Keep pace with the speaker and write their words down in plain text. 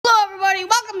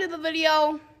welcome to the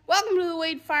video. Welcome to the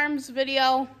Wade Farms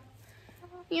video.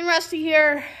 Me and Rusty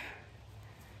here.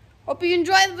 Hope you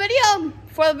enjoy the video.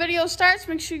 Before the video starts,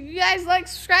 make sure you guys like,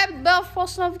 subscribe, and bell for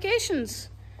post notifications.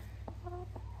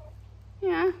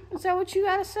 Yeah, is that what you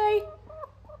gotta say?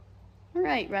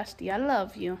 Alright, Rusty, I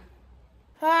love you.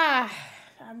 I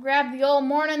grabbed the old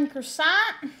morning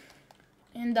croissant.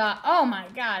 And, oh my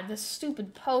god, this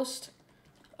stupid post.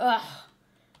 Ugh.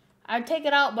 I'd take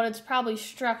it out, but it's probably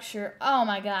structure. Oh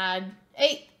my god.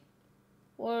 Hey!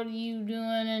 What are you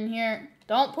doing in here?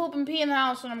 Don't poop and pee in the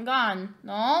house when I'm gone.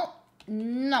 No.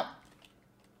 No.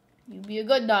 You be a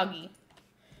good doggy.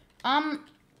 Yeah.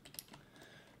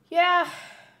 I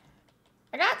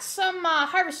got some,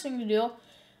 harvesting to do.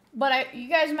 But you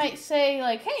guys might say,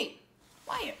 like, hey,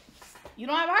 Wyatt, you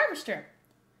don't have a harvester.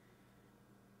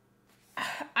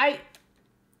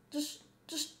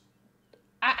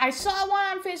 I saw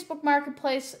one on Facebook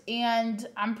Marketplace, and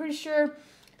I'm pretty sure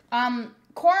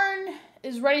corn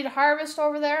is ready to harvest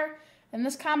over there. And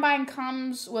this combine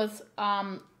comes with,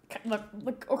 of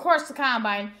course, the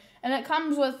combine. And it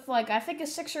comes with, like, I think a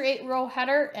 6 or 8 row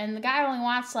header. And the guy only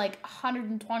wants, like,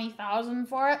 $120,000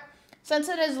 for it. Since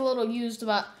it is a little used,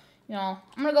 but, you know,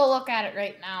 I'm going to go look at it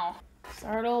right now.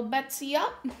 Start old Betsy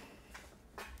up.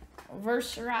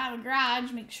 Reverse her out of the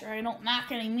garage. Make sure I don't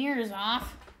knock any mirrors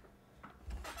off.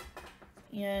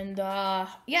 And,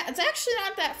 yeah, it's actually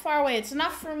not that far away. It's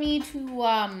enough for me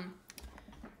to,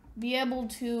 be able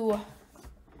to...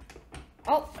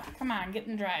 Oh, come on, get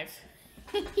in drive.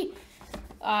 The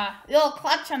little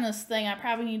clutch on this thing, I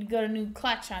probably need to get a new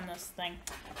clutch on this thing.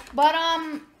 But,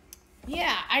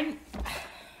 yeah, I'm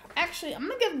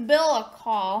gonna give Bill a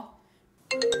call.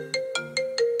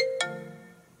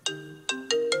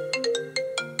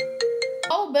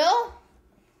 Oh, Bill?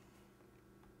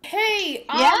 Hey,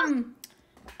 yeah?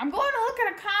 I'm going to look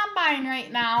at a combine right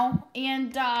now,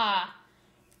 and,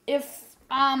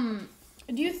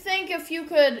 do you think if you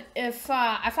could, if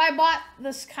I bought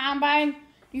this combine,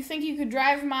 do you think you could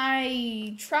drive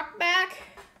my truck back?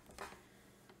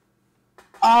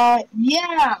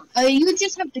 Yeah, you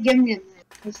just have to give me a minute,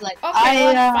 cause, like, okay,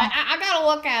 well, that's fine. I gotta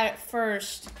look at it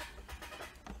first.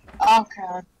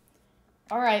 Okay.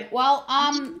 Alright, well,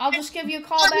 I'll just give you a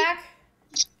call back.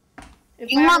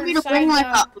 You want me to bring, like,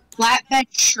 a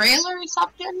flatbed trailer or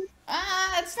something?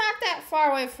 It's not that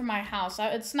far away from my house.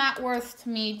 It's not worth to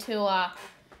me to,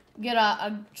 get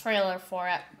a trailer for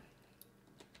it.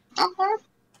 Okay.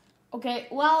 Okay,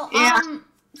 well, yeah.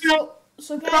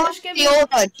 So can I just give you... the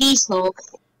old, diesel.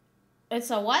 It's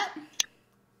a what?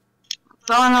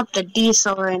 Filling up the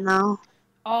diesel right now.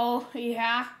 Oh,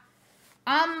 yeah.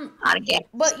 Not again.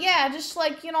 But yeah, just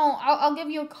like, you know, I'll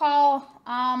give you a call.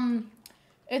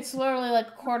 It's literally like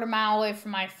a quarter mile away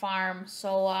from my farm.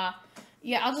 So,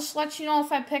 yeah, I'll just let you know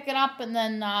if I pick it up, and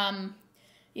then,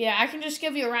 yeah, I can just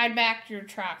give you a ride back to your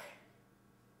truck.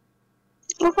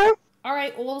 Okay.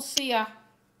 Alright, well, we'll see ya.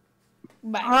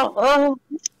 Bye.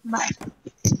 Bye.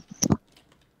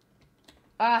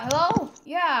 Hello?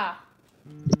 Yeah.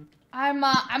 I'm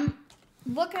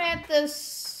looking at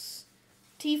this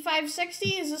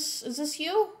T560. Is this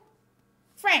you?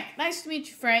 Frank. Nice to meet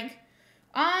you, Frank.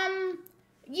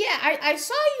 Yeah, I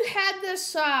saw you had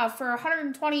this, for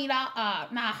 $120, not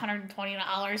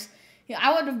 $120. Yeah,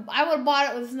 I would have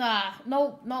bought it with,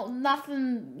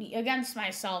 nothing against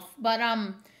myself. But,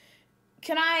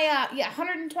 can I, yeah,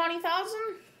 120,000?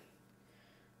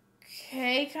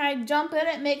 Okay, can I jump in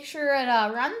it, make sure it,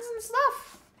 runs and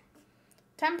stuff?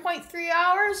 10.3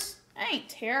 hours? That ain't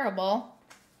terrible.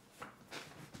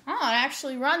 Oh, it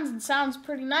actually runs and sounds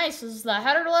pretty nice. Is the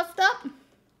header lift up?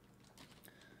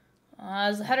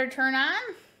 Does the header turn on?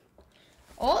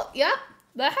 Oh, yep,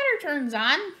 the header turns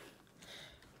on.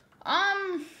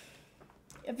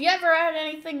 If you ever had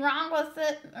anything wrong with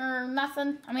it or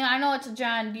nothing, I mean, I know it's a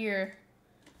John Deere.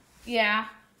 Yeah,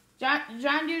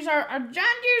 John Deere's are John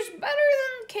Deere's better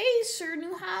than Case or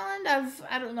New Holland?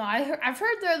 I don't know. I've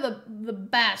heard they're the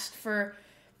best for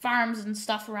farms and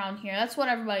stuff around here. That's what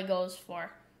everybody goes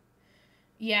for.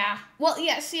 Yeah. Well,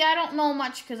 yeah. See, I don't know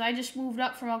much because I just moved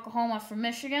up from Oklahoma from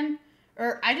Michigan,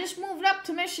 or I just moved up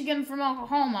to Michigan from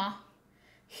Oklahoma.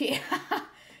 Yeah.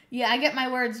 Yeah, I get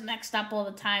my words mixed up all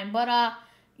the time. But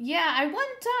yeah, I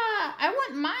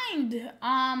wouldn't mind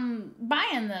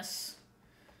buying this.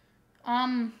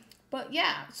 But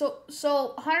yeah, so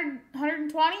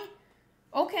 120?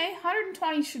 Okay,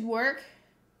 120 should work.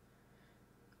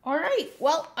 All right,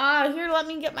 well, here, let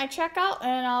me get my check out,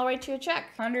 and I'll write you a check.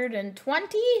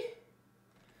 120?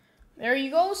 There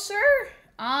you go, sir.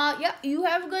 Yep, you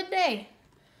have a good day.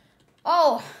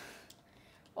 Oh,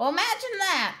 well, imagine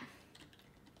that.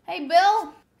 Hey,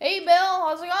 Bill. Hey, Bill,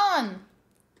 how's it going?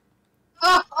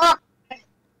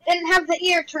 Didn't have the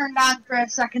ear turned on for a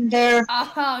second there.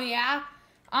 Oh, yeah.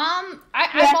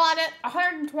 I bought it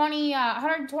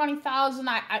 120,000.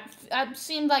 It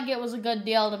seemed like it was a good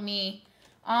deal to me.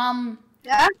 Yeah?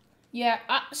 Yeah.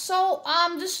 I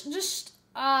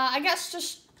guess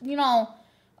just, you know,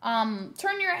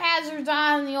 turn your hazards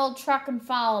on in the old truck and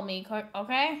follow me,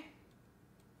 okay?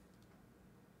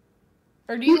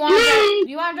 Or do you want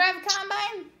to drive a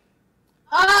combine?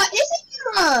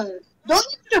 Don't you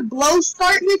need to blow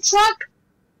start your truck?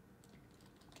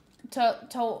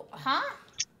 Huh?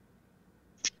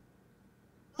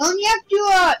 Don't you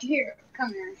have to, here,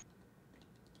 come here.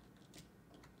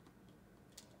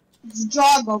 It's a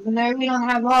jog over there, we don't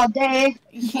have all day.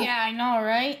 Yeah, I know,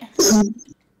 right?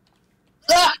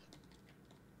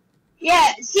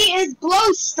 Yeah, see, it's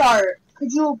blow start.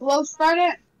 Could you blow start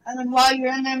it? And then while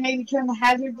you're in there, maybe turn the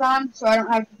hazards on so I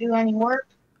don't have to do any work.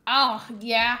 Oh,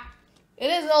 yeah. It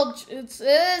is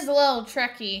a little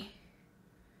tricky.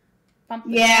 Pump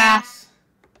the gas.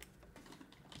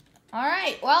 All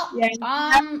right. Well,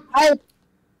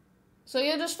 so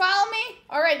you'll just follow me?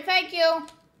 All right, thank you.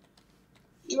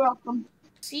 You're welcome.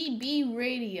 CB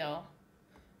radio.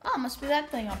 Oh, must be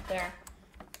that thing up there.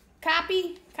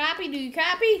 Copy? Copy? Do you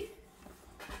copy?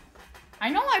 I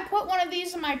know I put one of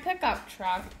these in my pickup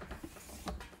truck.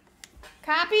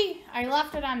 Copy? I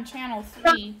left it on channel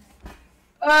 3.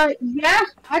 Yeah,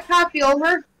 I copy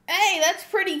over. Hey, that's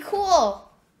pretty cool.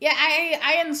 Yeah,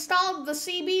 I installed the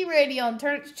CB radio and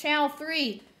turned it to channel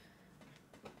 3.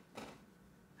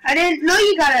 I didn't know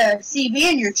you got a CB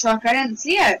in your truck. I didn't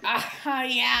see it.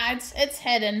 Yeah, it's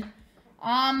hidden.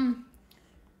 All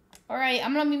right,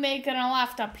 I'm gonna be making a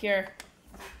left up here.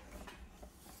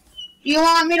 You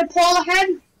want me to pull ahead?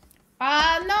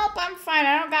 Nope, I'm fine.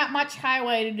 I don't got much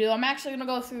highway to do. I'm actually gonna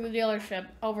go through the dealership.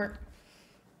 Over.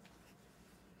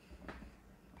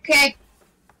 Okay.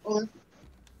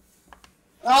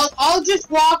 I'll just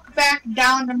walk back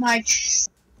down to my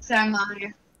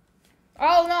semi.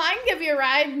 Oh, no, I can give you a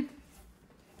ride.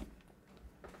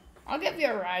 I'll give you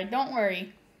a ride. Don't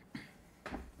worry.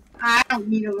 I don't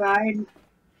need a ride.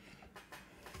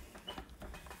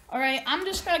 All right, I'm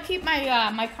just going to keep my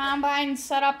my combine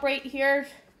set up right here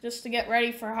just to get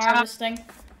ready for harvesting.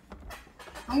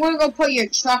 I'm going to go put your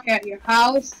truck at your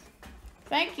house.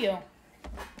 Thank you.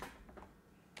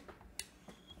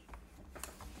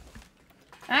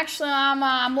 Actually,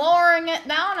 I'm lowering it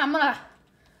down. I'm going to...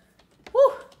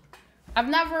 Whew. I've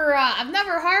never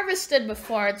harvested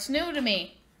before. It's new to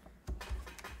me.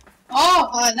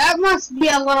 Oh, that must be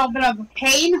a little bit of a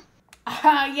pain.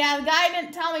 Yeah, the guy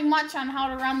didn't tell me much on how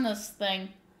to run this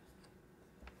thing.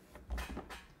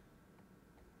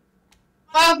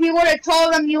 Well, if you would have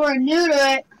told him you were new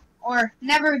to it, or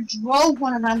never drove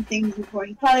one of them things before,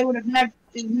 he probably would have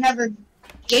never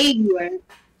gave you it.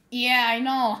 Yeah, I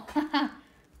know.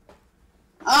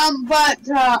 But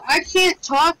I can't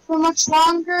talk for much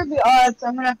longer because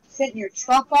I'm gonna have to sit in your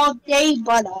truck all day,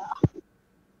 but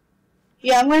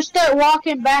yeah, I'm gonna start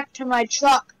walking back to my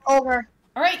truck. Over.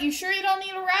 Alright, you sure you don't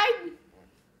need a ride?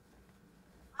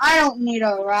 I don't need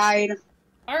a ride.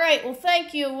 Alright, well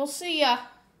thank you. We'll see ya.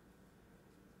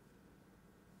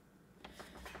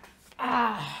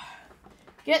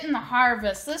 Getting the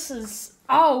harvest. This is,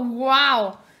 oh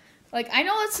wow. Like, I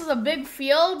know this is a big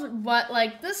field, but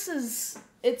like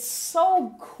it's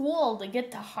so cool to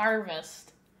get to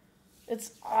harvest.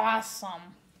 It's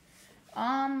awesome.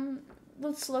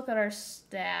 Let's look at our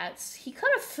stats. He could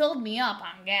have filled me up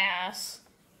on gas.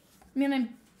 I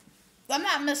mean, I'm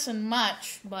not missing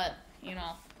much, but, you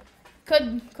know,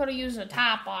 could have used a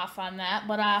top off on that.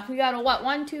 But we got a what?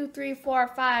 1, 2, 3, 4,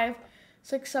 5,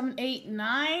 6, 7, 8,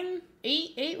 9,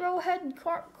 8 row head,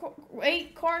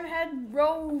 8 corn head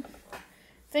row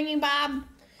thingy bob.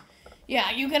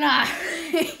 Yeah, you can,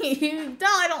 you tell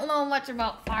I don't know much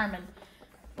about farming,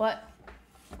 but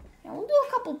yeah, we'll do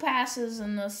a couple passes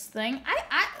in this thing. I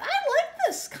like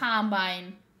this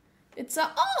combine. It's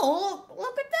a, oh,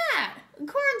 look at that. The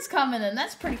corn's coming in.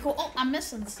 That's pretty cool. Oh, I'm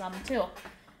missing some too.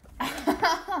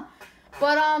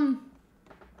 But,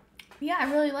 yeah, I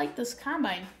really like this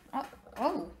combine.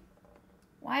 Oh,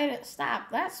 why did it stop?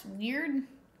 That's weird.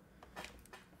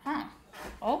 Huh,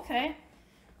 okay.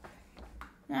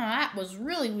 No, that was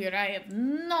really weird. I have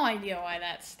no idea why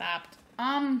that stopped.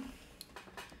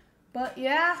 But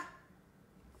yeah.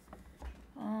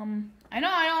 I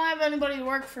know I don't have anybody to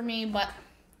work for me, but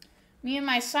me and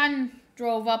my son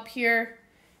drove up here,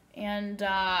 and,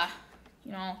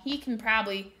 you know, he can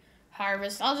probably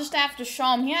harvest. I'll just have to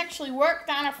show him. He actually worked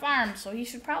on a farm, so he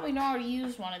should probably know how to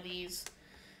use one of these.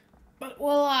 But,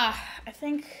 well, I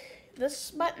think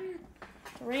this button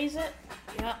to raise it.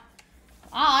 Yep.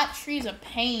 Oh, that tree's a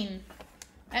pain.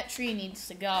 That tree needs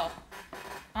to go.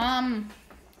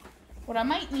 What I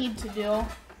might need to do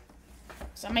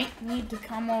is I might need to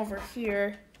come over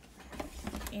here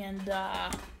and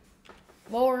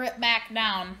lower it back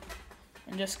down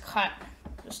and just cut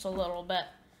just a little bit.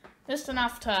 Just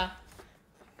enough to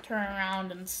turn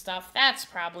around and stuff. That's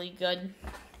probably good.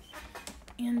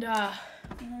 And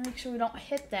make sure we don't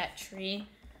hit that tree.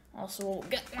 Also, we'll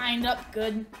get lined up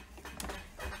good.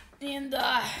 And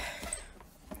alright.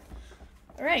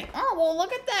 Oh, well,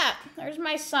 look at that. There's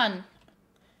my son.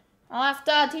 I'll have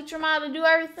to teach him how to do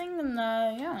everything, and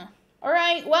yeah.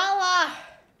 Alright, well,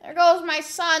 there goes my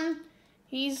son.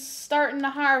 He's starting to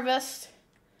harvest.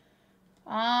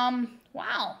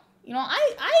 Wow. You know,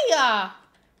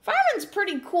 farming's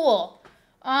pretty cool.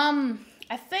 I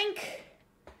think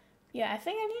I need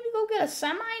to go get a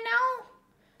semi now.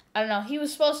 I don't know. He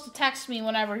was supposed to text me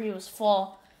whenever he was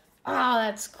full. Oh,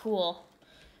 that's cool.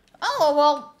 Oh,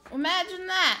 well, imagine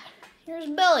that. Here's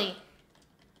Billy.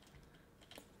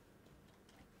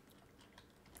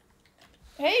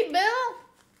 Hey, Bill.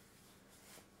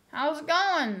 How's it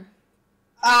going?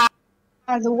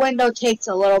 The window takes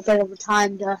a little bit of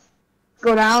time to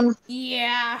go down.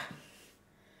 Yeah.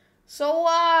 So,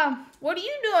 what are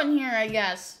you doing here, I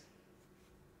guess?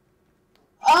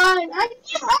 I can't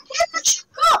check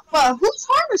up. Who's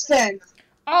harvesting?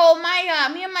 Oh,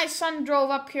 me and my son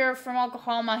drove up here from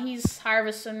Oklahoma. He's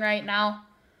harvesting right now.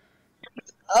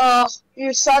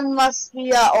 Your son must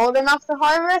be, old enough to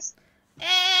harvest?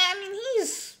 I mean, he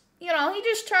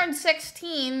just turned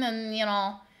 16, and,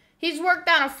 he's worked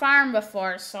on a farm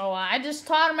before, so I just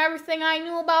taught him everything I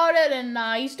knew about it, and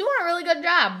he's doing a really good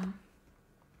job.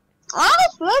 Oh,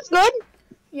 that's good.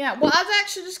 Yeah, well, I was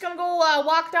actually just gonna go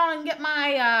walk down and get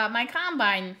my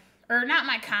combine, or not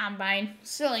my combine,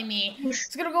 silly me. I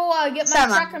was gonna go get my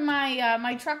truck and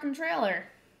my truck and trailer.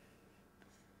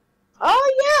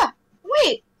 Oh yeah,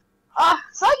 wait. Thought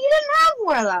you didn't have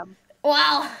one of them.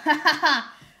 Well,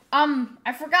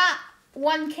 I forgot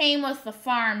one came with the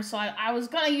farm, so I was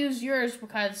gonna use yours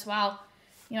because, well,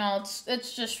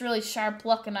 it's just really sharp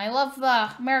looking. I love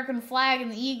the American flag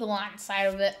and the eagle on the side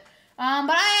of it.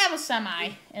 But I have a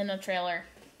semi in the trailer.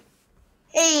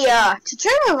 Hey, to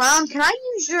turn around, can I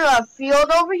use your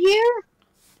field over here?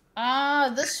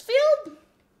 This field?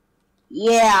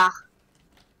 Yeah.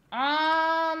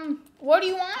 What do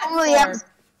you want it for?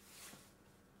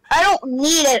 I don't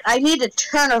need it. I need to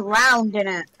turn around in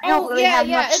it. I don't really have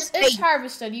much space. It's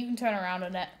harvested. You can turn around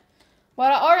in it.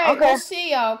 But alright, okay. We'll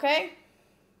see ya, okay?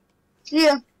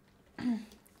 Yeah.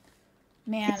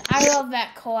 Man, I love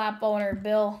that co-op owner,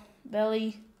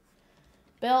 Billy.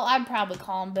 Bill, I'd probably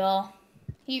call him Bill.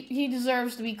 He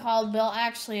deserves to be called Bill.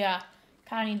 Actually,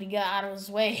 kind of need to get out of his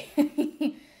way.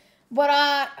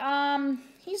 But,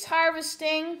 he's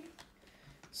harvesting.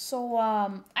 So,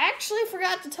 I actually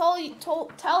forgot to tell you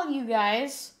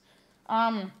guys,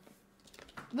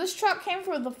 this truck came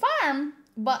from the farm,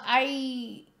 but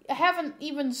I haven't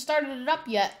even started it up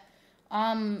yet.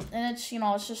 And it's,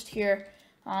 it's just here.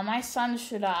 My son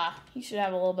should have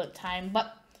a little bit of time,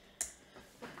 but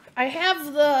I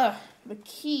have the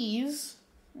keys.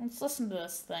 Let's listen to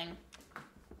this thing.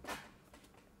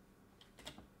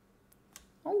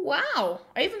 Oh, wow.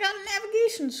 I even got a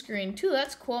navigation screen, too.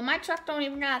 That's cool. My truck don't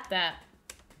even got that.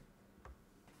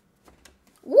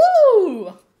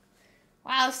 Woo!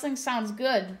 Wow, this thing sounds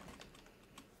good.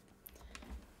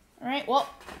 Alright, well,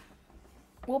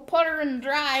 we'll put her in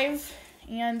drive,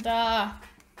 and,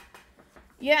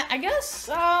 yeah, I guess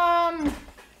I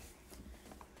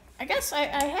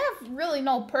have really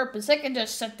no purpose. It can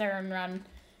just sit there and run.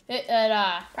 It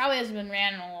probably hasn't been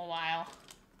ran in a little while.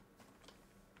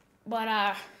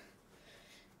 But,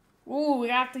 ooh, we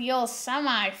got the yellow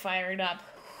semi fired up.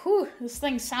 Whew, this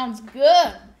thing sounds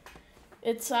good.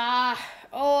 It's, oh,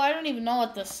 I don't even know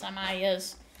what this semi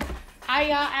is.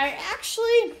 I've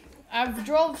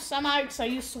drove semi because I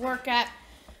used to work at,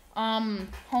 Home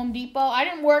Depot. I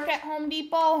didn't work at Home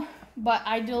Depot, but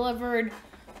I delivered,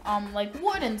 like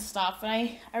wood and stuff. And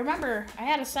I remember I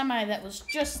had a semi that was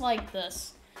just like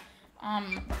this.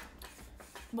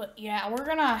 But yeah, we're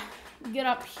gonna get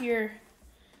up here,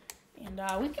 and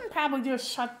we can probably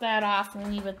just shut that off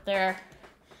and leave it there.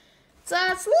 So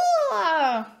it's a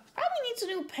little, probably needs a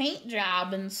new paint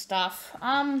job and stuff.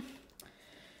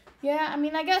 Yeah, I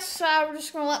mean, I guess we're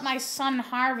just gonna let my son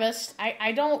harvest.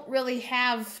 I don't really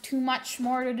have too much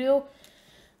more to do.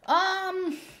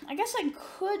 I guess I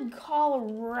could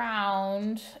call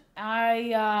around. You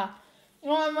know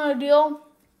what I'm gonna do?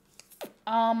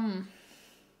 I'm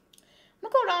gonna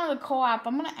go down to the co-op.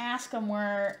 I'm gonna ask them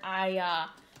where I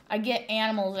get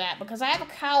animals at, because I have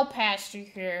a cow pasture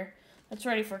here that's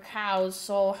ready for cows.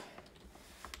 So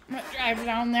I'm gonna drive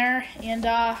down there and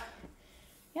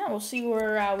yeah, we'll see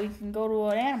where we can go to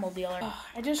an animal dealer.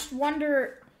 I just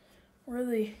wonder where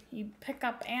you pick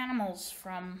up animals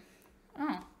from.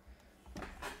 Oh,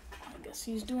 I guess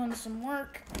he's doing some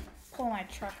work. Pull my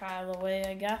truck out of the way,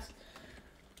 I guess.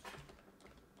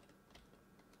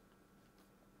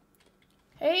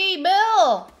 Hey,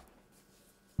 Bill.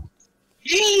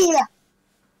 Hey.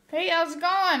 Hey, how's it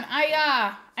going?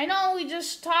 I know we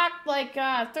just talked like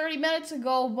 30 minutes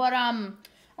ago, but I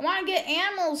want to get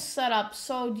animals set up.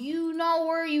 So, do you know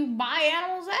where you buy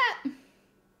animals at?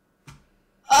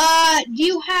 Do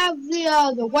you have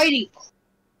the white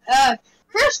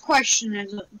first question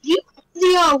is, do you have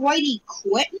the white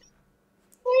equipment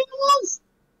for animals?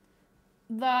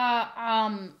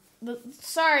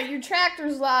 Sorry, your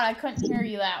tractor's loud. I couldn't hear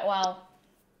you that well.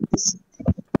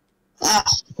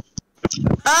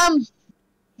 Do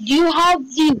you have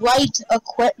the right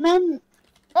equipment?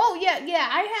 Oh yeah,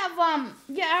 I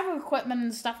have equipment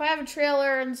and stuff. I have a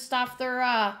trailer and stuff.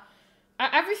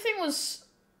 Everything was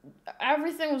I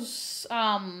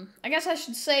guess I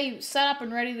should say set up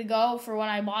and ready to go for when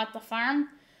I bought the farm.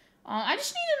 I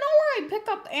just need to know where I pick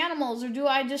up animals, or do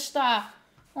I just oh,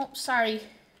 sorry.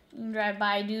 You can drive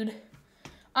by, dude.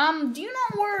 Do you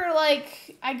know where,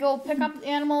 like, I go pick up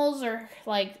animals, or,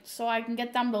 like, so I can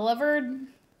get them delivered?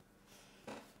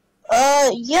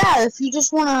 Yeah, if you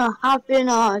just want to hop in,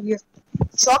 your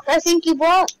truck I think you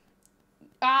bought.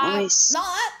 Nice. No,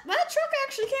 that truck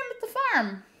actually came with the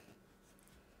farm.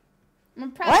 I'm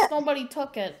impressed nobody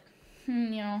took it, you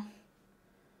know.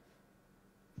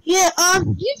 Yeah,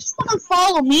 you just want to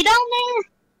follow me down there?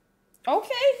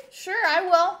 Okay, sure, I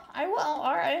will,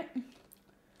 alright.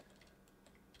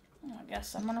 I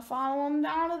guess I'm gonna follow him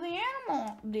down to the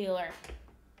animal dealer.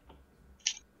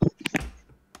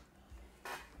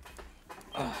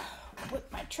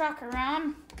 Whip my truck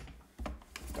around,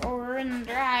 go over and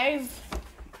drive.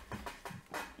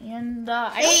 And,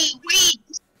 hey, wait!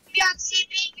 You got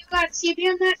CB? You got CB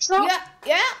on that truck?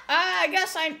 Yeah, I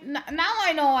guess now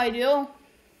I know I do.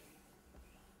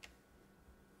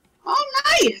 Oh,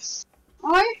 nice!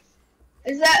 Alright.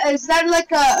 Is that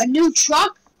like a new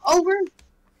truck over?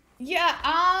 Yeah,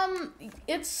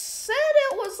 it said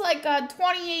it was like a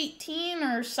 2018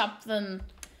 or something.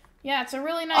 Yeah, it's a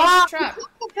really nice truck.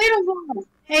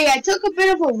 I took a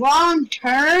bit of a wrong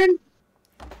turn.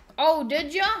 Oh,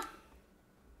 did ya?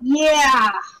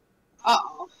 Yeah.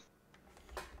 Uh-oh.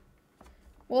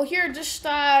 Well, here, just,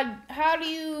 how do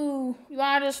you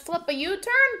wanna just flip a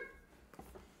U-turn?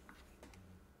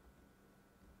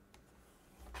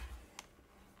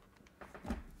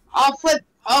 I'll flip,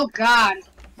 oh god.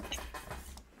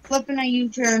 Flipping a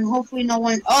U-turn, hopefully no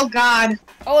one, oh god.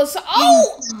 Oh, it's,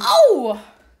 oh!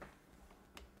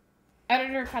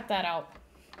 Editor, cut that out.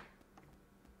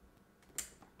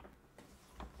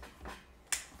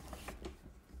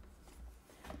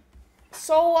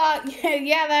 So,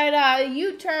 yeah, that,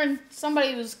 U-turn,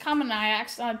 somebody was coming, I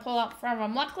accidentally pulled up in front of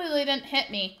them. Luckily, they didn't hit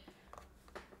me.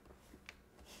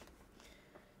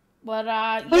 But,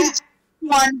 yeah.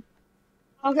 One.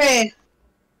 Okay.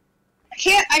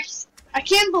 I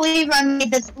can't believe I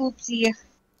made this oopsie.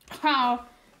 How?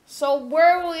 So,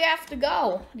 where will we have to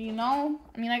go? Do you know?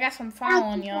 I mean, I guess I'm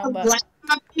following you, but...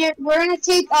 We're gonna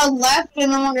take a left,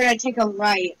 and then we're gonna take a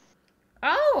right.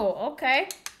 Oh, okay.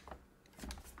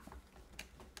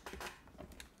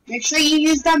 Make sure you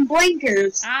use them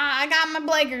blinkers. I got my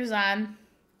blinkers on.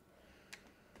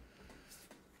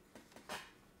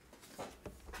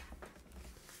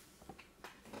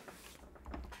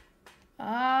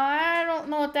 I don't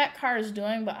know what that car is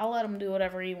doing, but I'll let him do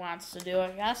whatever he wants to do, I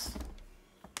guess.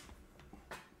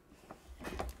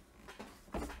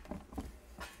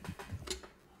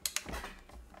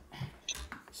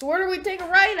 So where do we take a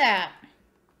right at?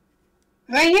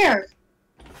 Right here.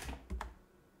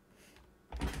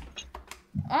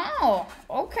 Oh,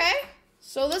 okay.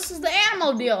 So this is the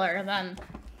animal dealer, then.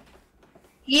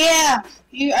 Yeah.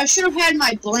 I should have had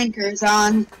my blinkers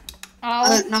on.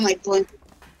 Oh. Not my blinkers.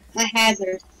 My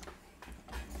hazard.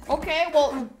 Okay,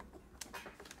 well.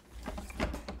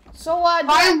 So,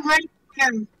 I'm ready for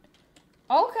him.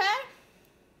 Okay.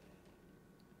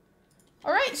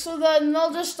 Alright, so then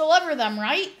they'll just deliver them,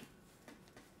 right?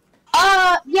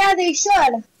 Yeah, they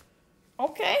should.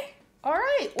 Okay.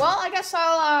 Alright. Well, I guess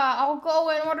I'll go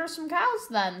and order some cows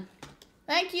then.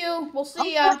 Thank you. We'll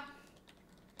see ya.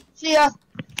 See ya.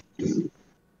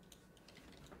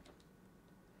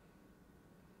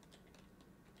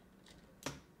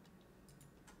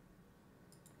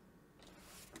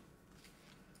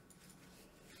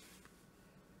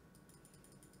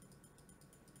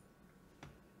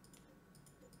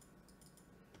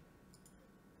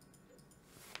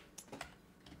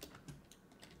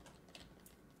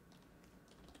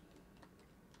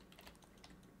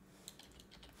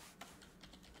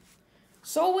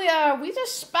 So we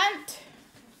just spent,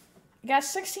 I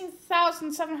guess,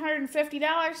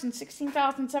 $16,750 and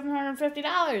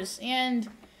 $16,750, and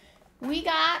we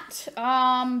got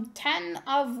 10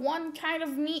 of one kind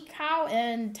of meat cow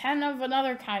and 10 of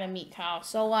another kind of meat cow.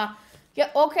 So yeah,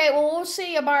 okay, well, we'll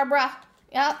see you, Barbara.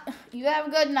 Yep, you have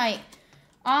a good night.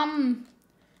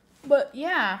 But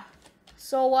yeah,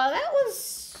 so that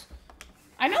was,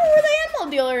 I know where the animal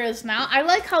dealer is now. I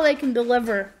like how they can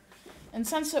deliver. And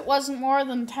since it wasn't more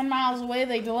than 10 miles away,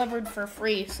 they delivered for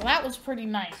free. So that was pretty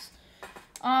nice.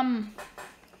 We'll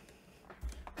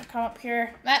come up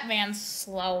here. That van's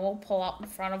slow. We'll pull up in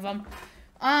front of them.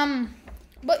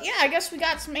 But yeah, I guess we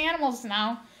got some animals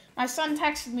now. My son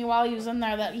texted me while he was in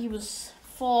there that he was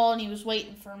full and he was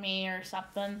waiting for me or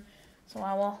something.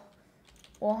 So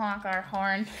we'll honk our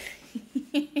horn.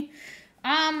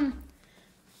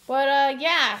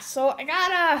 Yeah, so I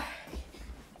got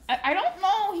I don't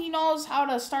know he knows how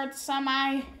to start the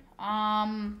semi, but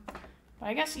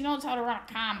I guess he knows how to run a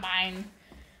combine.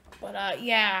 But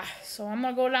yeah, so I'm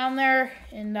gonna go down there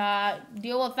and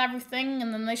deal with everything,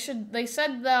 and then they said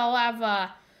they'll have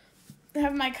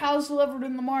my cows delivered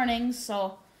in the morning,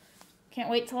 so can't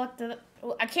wait to look to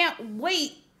I can't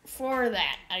wait for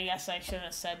that, I guess I should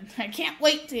have said. I can't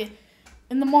wait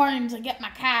in the morning to get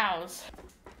my cows.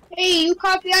 Hey, you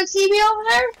copy on CB over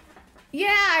there?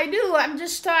 Yeah, I do. I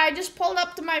just pulled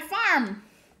up to my farm.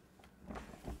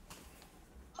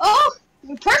 Oh,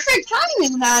 perfect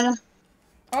timing, then.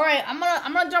 All right, I'm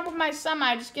gonna jump with my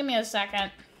semi. Just give me a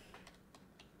second.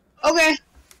 Okay.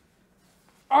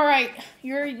 All right,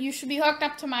 you should be hooked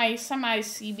up to my semi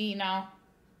CB now.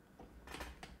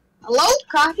 Hello,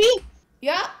 copy?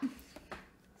 Yep.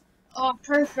 Oh,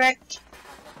 perfect.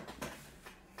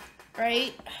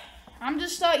 Right. I'm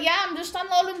just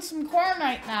unloading some corn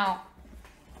right now.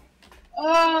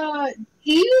 Do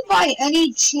you by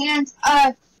any chance,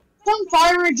 some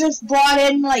farmer just brought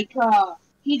in,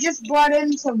 he just brought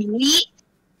in some wheat.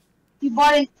 He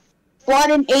brought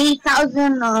in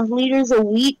 80,000 liters of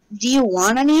wheat. Do you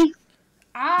want any?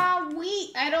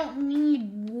 Wheat. I don't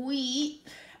need wheat.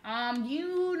 Do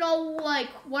you know,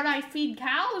 what I feed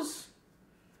cows?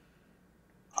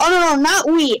 Oh, no, not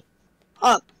wheat.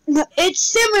 It's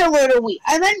similar to wheat.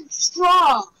 I meant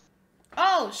straw.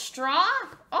 Oh, straw?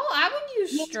 Oh, I would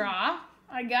use straw,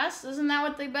 I guess. Isn't that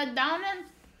what they bed down in?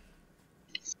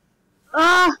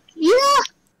 Yeah.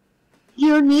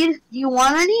 Do you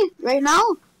want any right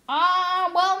now?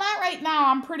 Well, not right now.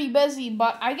 I'm pretty busy,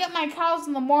 but I get my cows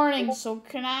in the morning, so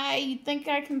you think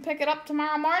I can pick it up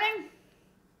tomorrow morning?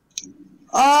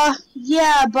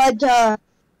 Yeah, but,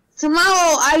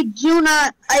 tomorrow I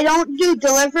don't do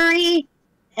delivery,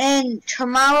 and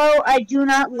tomorrow I do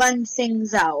not lend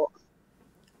things out.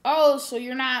 Oh, so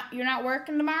you're not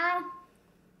working tomorrow?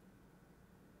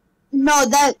 No,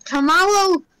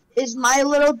 tomorrow is my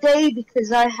little day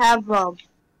because I have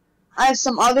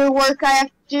some other work I have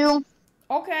to do.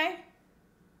 Okay.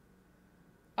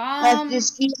 I have to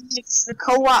see if the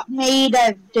co-op made. I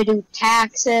have to do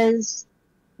taxes,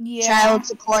 child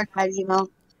support, you know.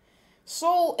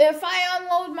 So if I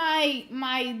unload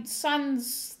my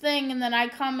son's thing and then I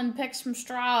come and pick some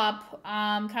straw up,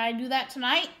 can I do that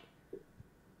tonight?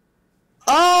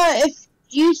 If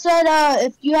you said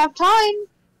if you have time.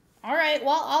 All right.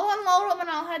 Well, I'll unload them and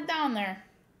I'll head down there.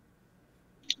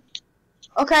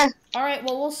 Okay. All right.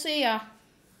 Well, we'll see ya.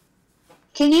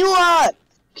 Can you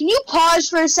pause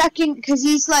for a second because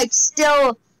he's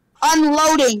still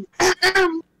unloading.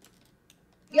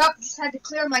 Yup, just had to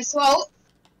clear my throat.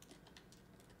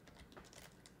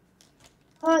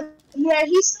 Yeah,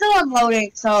 he's still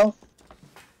unloading, so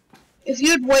if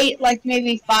you'd wait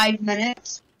maybe 5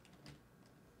 minutes.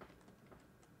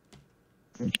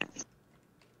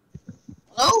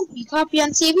 Hello? You copy on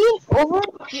CB? Over?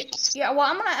 Yeah, well,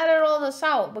 I'm going to edit all this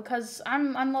out because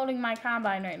I'm unloading my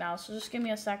combine right now, so just give me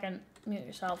a second. Mute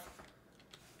yourself.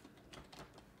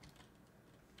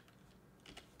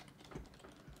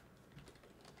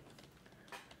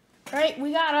 Right,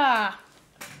 we got a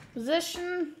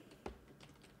position.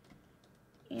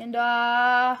 And,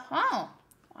 oh,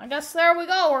 I guess there we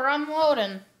go. We're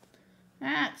unloading.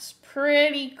 That's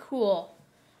pretty cool.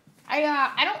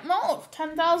 I don't know if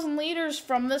 10,000 liters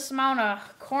from this amount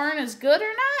of corn is good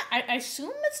or not. I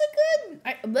assume it's a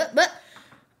good.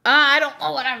 I don't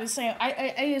know what I was saying.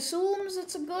 I assume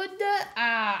it's a good.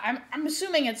 I'm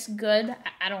assuming it's good.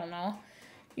 I don't know.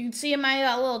 You can see in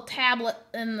my little tablet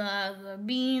in the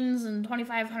beans and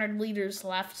 2,500 liters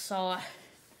left. So,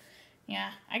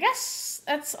 yeah, I guess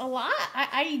that's a lot.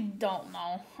 I don't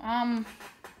know.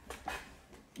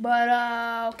 But,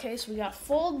 okay, so we gotta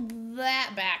fold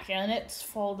that back in. It's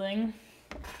folding.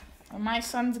 And my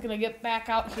son's gonna get back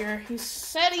out here. He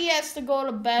said he has to go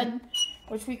to bed,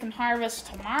 which we can harvest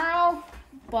tomorrow.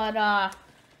 But,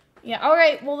 yeah,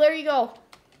 alright, well, there you go.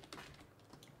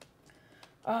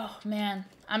 Oh, man.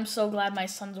 I'm so glad my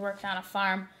son's working on a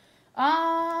farm.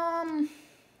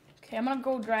 Okay, I'm gonna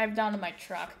go drive down to my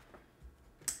truck.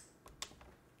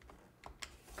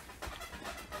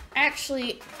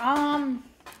 Actually, I'm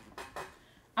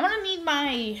gonna need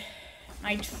my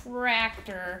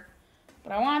tractor,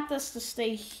 but I want this to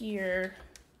stay here.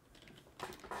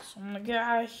 So I'm gonna get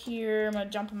out of here, I'm gonna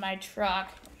jump in my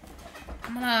truck.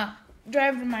 I'm gonna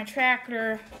drive to my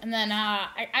tractor, and then, I'm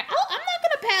not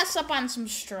gonna pass up on some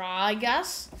straw, I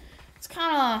guess. It's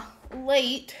kinda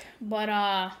late, but,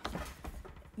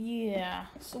 yeah.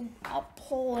 So I'll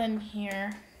pull in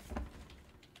here,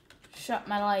 shut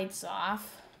my lights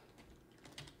off.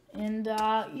 And,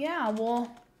 yeah,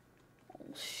 we'll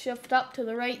shift up to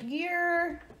the right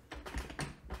gear.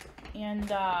 And,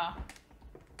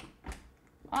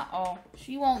 uh-oh.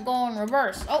 She won't go in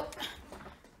reverse. Oh!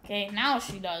 Okay, now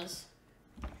she does.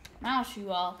 Now she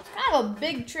will. It's kind of a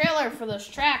big trailer for this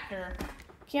tractor.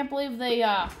 Can't believe they,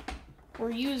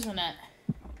 were using it.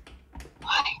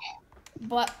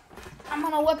 But I'm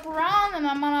gonna whip around and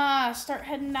I'm gonna start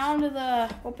heading down to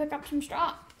go pick up some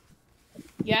straw.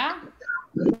 Yeah?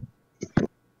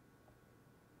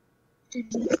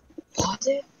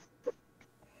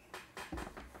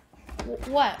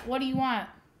 What? What do you want?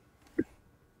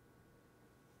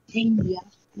 Yeah,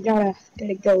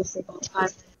 gotta go for about 5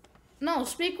 minutes. No,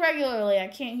 speak regularly. I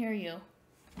can't hear you.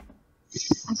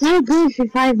 I gotta go for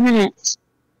 5 minutes.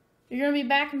 You're gonna be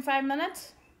back in 5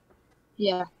 minutes?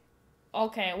 Yeah.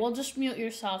 Okay, well just mute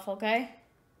yourself, okay?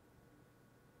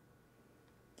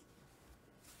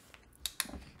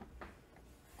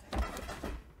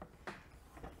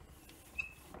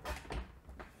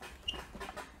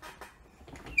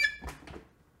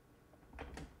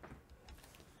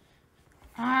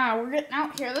 We're getting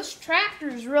out here. This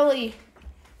tractor's really...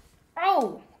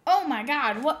 Oh my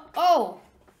God, what? Oh,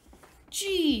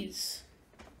 jeez.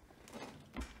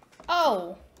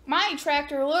 Oh, my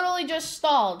tractor literally just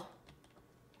stalled.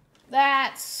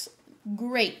 That's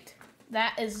great.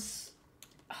 That is...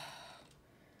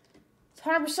 It's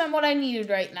 100% what I needed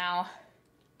right now.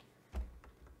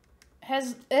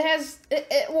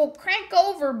 It will crank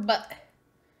over, but...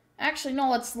 Actually,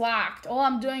 no, it's locked. All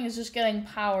I'm doing is just getting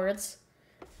power.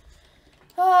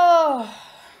 Oh,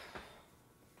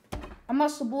 I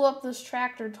must have blew up this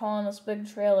tractor towing this big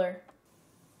trailer.